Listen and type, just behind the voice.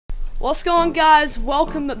What's going on, guys?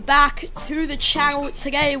 Welcome back to the channel.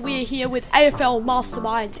 Today we're here with AFL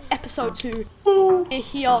Mastermind Episode 2. We're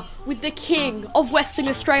here with the king of Western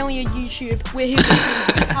Australia YouTube. We're here with you.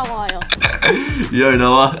 How are you? Yo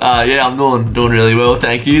Noah, yeah, I'm doing really well,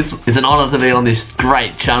 thank you. It's an honour to be on this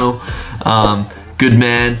great channel. Good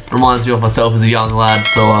man, reminds me of myself as a young lad,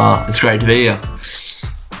 so it's great to be here.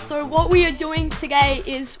 So what we are doing today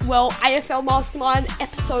is, well, AFL Mastermind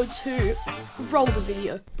Episode 2. Roll the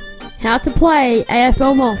video. How to play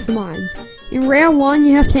AFL Mastermind. In round 1,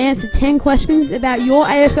 you have to answer 10 questions about your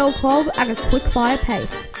AFL club at a quick fire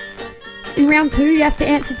pace. In round 2, you have to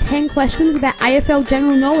answer 10 questions about AFL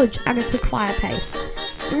general knowledge at a quick fire pace.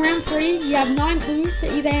 In round 3, you have 9 clues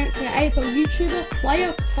to either answer an AFL YouTuber,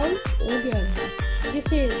 player, coach, or DREWZY.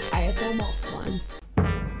 This is AFL Mastermind.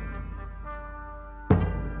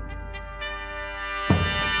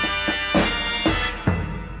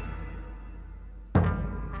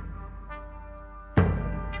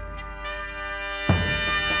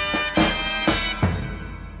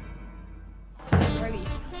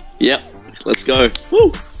 Yep, let's go.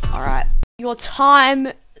 Woo! Alright, your time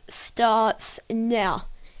starts now.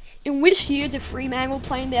 In which year did Fremantle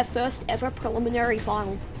play in their first ever preliminary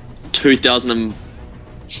final?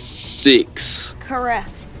 2006.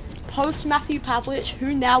 Correct. Post Matthew Pavlich,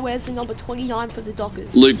 who now wears the number 29 for the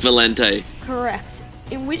Dockers? Luke Valente. Correct.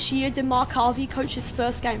 In which year did Mark Harvey coach his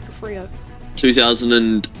first game for Freo?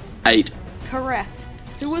 2008. Correct.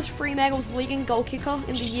 Who was Fremantle's leading goal kicker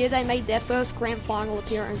in the year they made their first grand final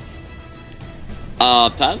appearance?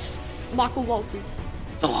 Pav? Michael Walters.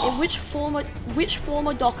 Oh. In which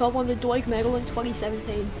former Docker won the Doig medal in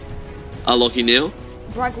 2017? Lockie Neal?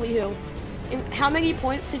 Bradley Hill. In how many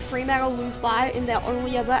points did Fremantle lose by in their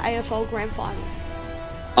only ever AFL grand final?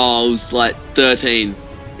 Oh, it was like 13.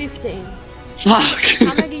 15. Fuck.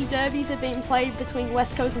 How many derbies have been played between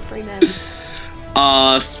West Coast and Fremantle?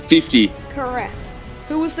 50. Correct.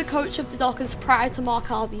 Who was the coach of the Dockers prior to Mark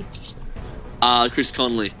Harvey? Chris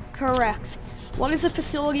Conley. Correct. What is the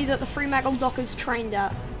facility that the Fremantle Dockers trained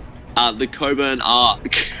at? The Coburn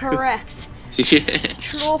Arc. Correct. Yeah.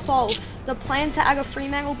 True or false? The plan to add a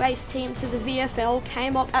Fremantle-based team to the VFL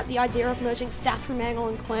came up at the idea of merging South Fremantle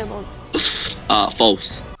and Claremont.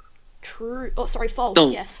 False. True. Oh, sorry, false.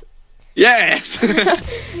 Oh. Yes. Yes!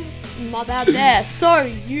 My bad there. So,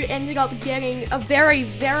 you ended up getting a very,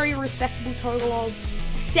 very respectable total of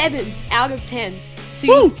 7 out of 10.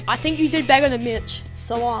 So, I think you did better than Mitch.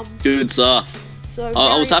 So, Good stuff. So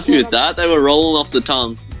I was happy with that. They were rolling off the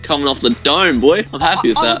tongue, coming off the dome, boy. I'm happy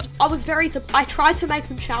with that. I was very. I tried to make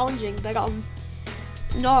them challenging, but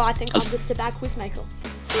no, I think I'm just a bad quiz maker.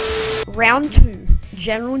 Round 2,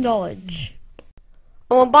 general knowledge.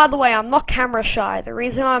 Oh, and by the way, I'm not camera shy. The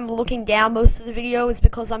reason I'm looking down most of the video is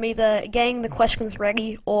because I'm either getting the questions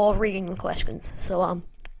ready or reading the questions. So,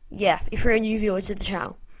 yeah, if you're a new viewer to the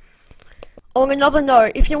channel. On another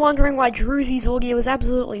note, if you're wondering why DREWZY's audio is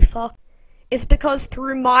absolutely fucked, it's because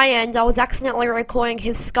through my end, I was accidentally recording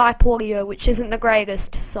his Skype audio, which isn't the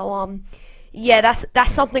greatest. So, yeah,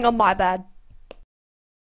 that's something on my bad.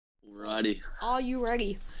 Alrighty. Are you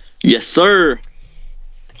ready? Yes, sir.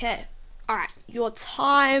 Okay. Alright, your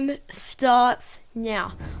time starts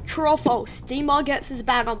now. True or false? D-Mar gets his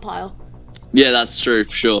bag umpire. Yeah, that's true,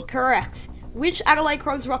 for sure. Correct. Which Adelaide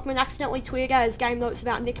Crows ruckman accidentally tweeted out his game notes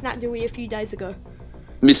about Nick Nat Dewey a few days ago?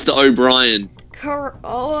 Mr. O'Brien.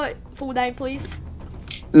 Oh, full name, please.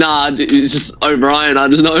 Nah, it's just O'Brien. I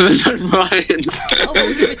just know him as O'Brien. Oh,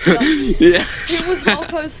 we'll give it to you. Yeah. Who was Gold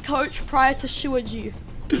Coast coach prior to Shuaju?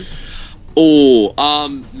 Oh,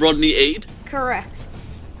 Rodney Eade. Correct.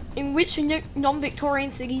 In which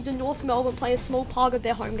non-Victorian city do North Melbourne play a small part of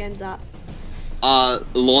their home games at?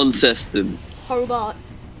 Launceston. Hobart.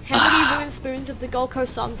 How many wooden spoons have the Gold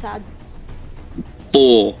Coast Suns had?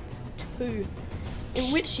 4. 2.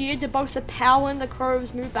 In which year did both the Power and the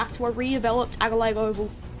Crows move back to a redeveloped Adelaide Oval?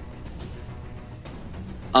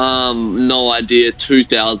 No idea.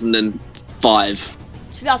 2005.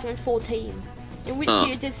 2014. In which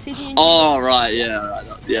year did Sydney and Oh, right, yeah, right.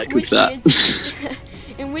 Yeah, good for that.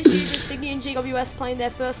 In which year did Sydney and GWS play in their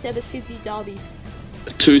first ever Sydney derby?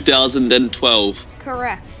 2012.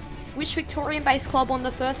 Correct. Which Victorian-based club won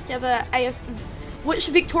the first ever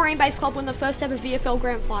VFL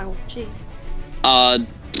Grand Final? Jeez.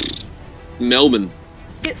 Melbourne.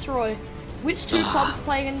 Fitzroy. Which two clubs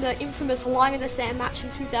played in the infamous Line in the Sand match in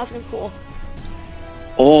 2004?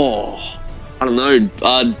 Oh, I don't know.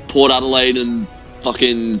 Port Adelaide and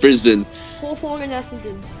fucking Brisbane. Hawthorn and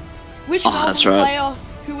Essendon. Which Melbourne player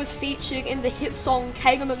who was featured in the hit song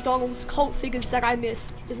Kagan McDonald's Cult Figures That I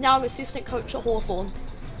Miss is now an assistant coach at Hawthorn?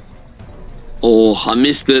 Oh, I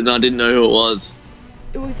missed it and I didn't know who it was.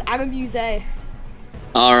 It was DREWZY.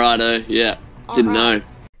 Alrighto, yeah. Didn't know.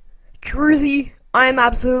 DREWZY, I am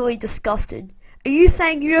absolutely disgusted. Are you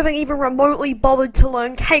saying you haven't even remotely bothered to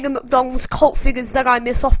learn Kagan McDonald's cult figures that I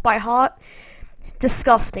miss off by heart?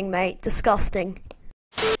 Disgusting, mate. Disgusting.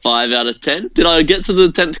 5 out of 10. Did I get to the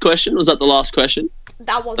 10th question? Was that the last question?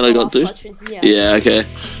 That was the last question, yeah. Yeah, okay.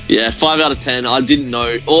 Yeah, 5 out of 10. I didn't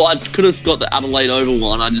know. Or I could have got the Adelaide Oval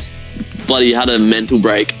one. I just bloody had a mental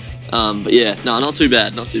break. But yeah, no, not too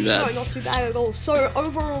bad. Not too bad. No, not too bad at all. So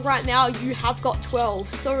overall right now, you have got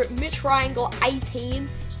 12. So Mitch Ryan got 18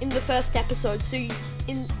 in the first episode. So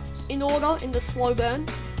in order, in the slow burn,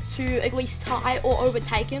 to at least tie or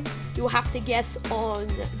overtake him, you'll have to guess on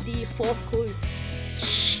the 4th clue.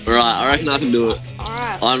 Alright, I reckon I can do it.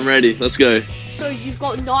 Alright. I'm ready. Let's go. So you've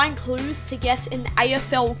got 9 clues to guess an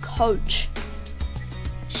AFL coach.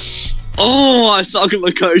 Oh, I suck at my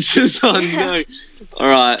coaches. Oh no.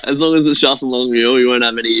 Alright, as long as it's Justin Longmuir, we won't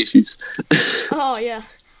have any issues. Oh yeah.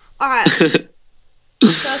 Alright.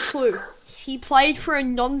 First clue. He played for a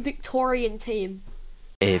non-Victorian team.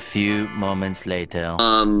 A few moments later.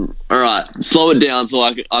 Alright, slow it down so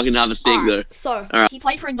I can have a think though. So, he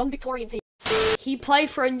played for a non-Victorian team. He played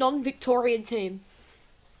for a non-Victorian team.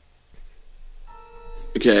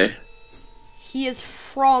 Okay. He is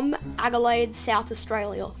from Adelaide, South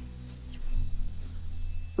Australia.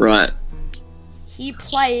 Right. He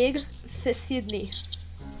played for Sydney.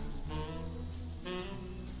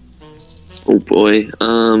 Oh boy.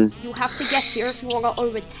 You'll have to guess here if you want to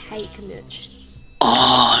overtake Mitch.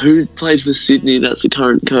 Oh, who played for Sydney? That's the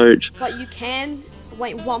current coach. But you can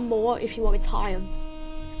wait one more if you want to tie him.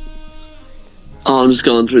 Oh, I'm just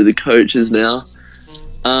going through the coaches now.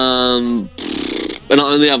 And I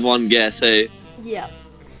only have one guess, hey? Yeah.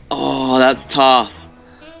 Oh, that's tough.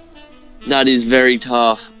 That is very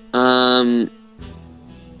tough. I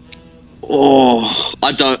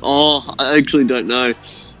actually don't know.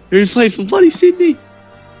 Who played for bloody Sydney?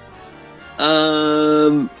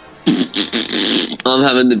 I'm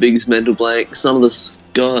having the biggest mental blank. Some of the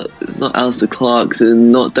Scott, it's not Alistair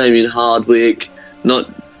Clarkson, not Damien Hardwick, not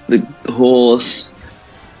the horse.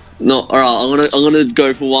 Not alright, I'm gonna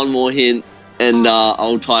go for one more hint and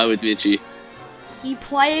I'll tie with Mitchie. He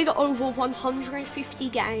played over 150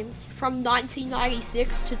 games from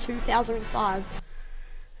 1996 to 2005.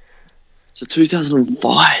 So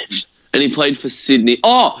 2005. And he played for Sydney.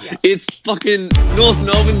 Oh, yeah. It's fucking North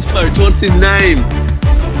Melbourne's coach. What's his name?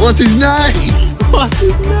 What's his name? What's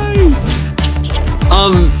his name?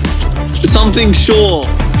 Something Shaw.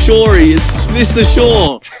 Shawry. It's Mr.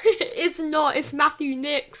 Shaw. It's not. It's Matthew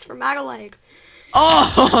Nix from Adelaide.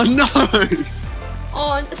 Oh, no.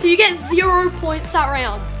 Oh, so you get 0 points that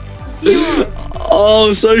round. 0. Oh,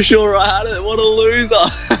 I'm so sure I had it. What a loser.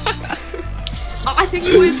 I think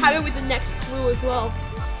you would have had it with the next clue as well.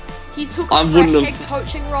 He took a head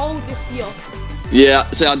coaching role this year. Yeah,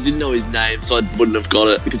 see, I didn't know his name, so I wouldn't have got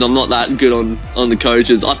it because I'm not that good on the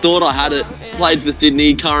coaches. I thought I had it. Yeah. Played for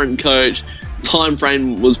Sydney, current coach. Time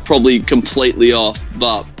frame was probably completely off,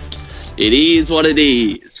 but it is what it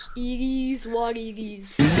is. It is what it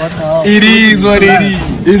is. It is what it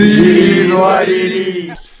is. It is what it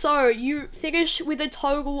is. So you finish with a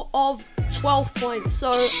total of 12 points.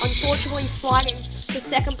 So unfortunately sliding to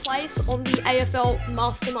 2nd place on the AFL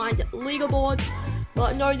Mastermind leaderboard,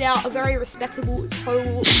 but no doubt a very respectable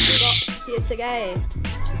total figure here today.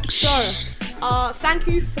 So thank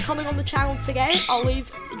you for coming on the channel today. I'll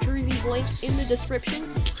leave DREWZY's link in the description.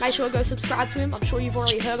 Make sure to go subscribe to him. I'm sure you've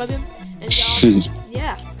already heard of him. And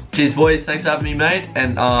yeah. Cheers, boys. Thanks for having me, mate.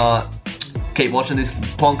 And keep watching this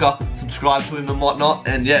plonker. Subscribe to him and whatnot.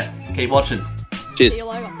 And yeah, keep watching. Cheers. See you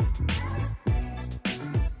later.